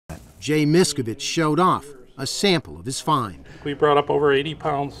Jay Miscovich showed off a sample of his find. We brought up over 80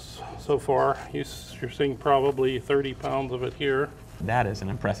 pounds so far. You're seeing probably 30 pounds of it here. That is an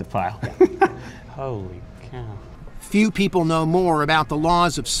impressive pile. Holy cow. Few people know more about the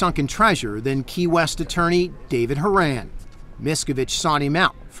laws of sunken treasure than Key West attorney David Horan. Miscovich sought him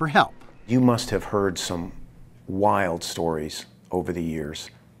out for help. You must have heard some wild stories over the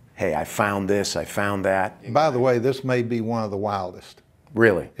years. Hey, I found this, I found that. By the way, this may be one of the wildest.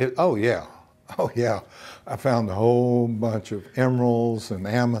 Really? Oh yeah. I found a whole bunch of emeralds and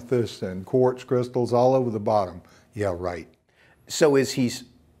amethysts and quartz crystals all over the bottom. Yeah, right. So as he's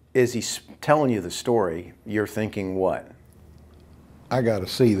telling you the story, you're thinking what? I got to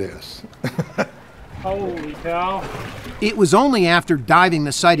see this. Holy cow. It was only after diving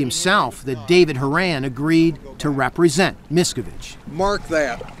the site himself that David Horan agreed to represent Miscovich. Mark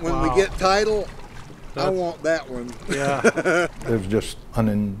that. When we get title, I want that one. Yeah. There's just an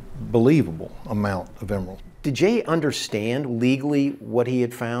unbelievable amount of emeralds. Did Jay understand legally what he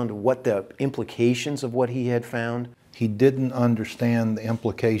had found, what the implications of what he had found? He didn't understand the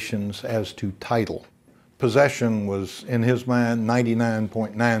implications as to title. Possession was, in his mind,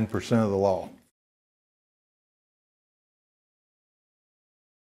 99.9% of the law.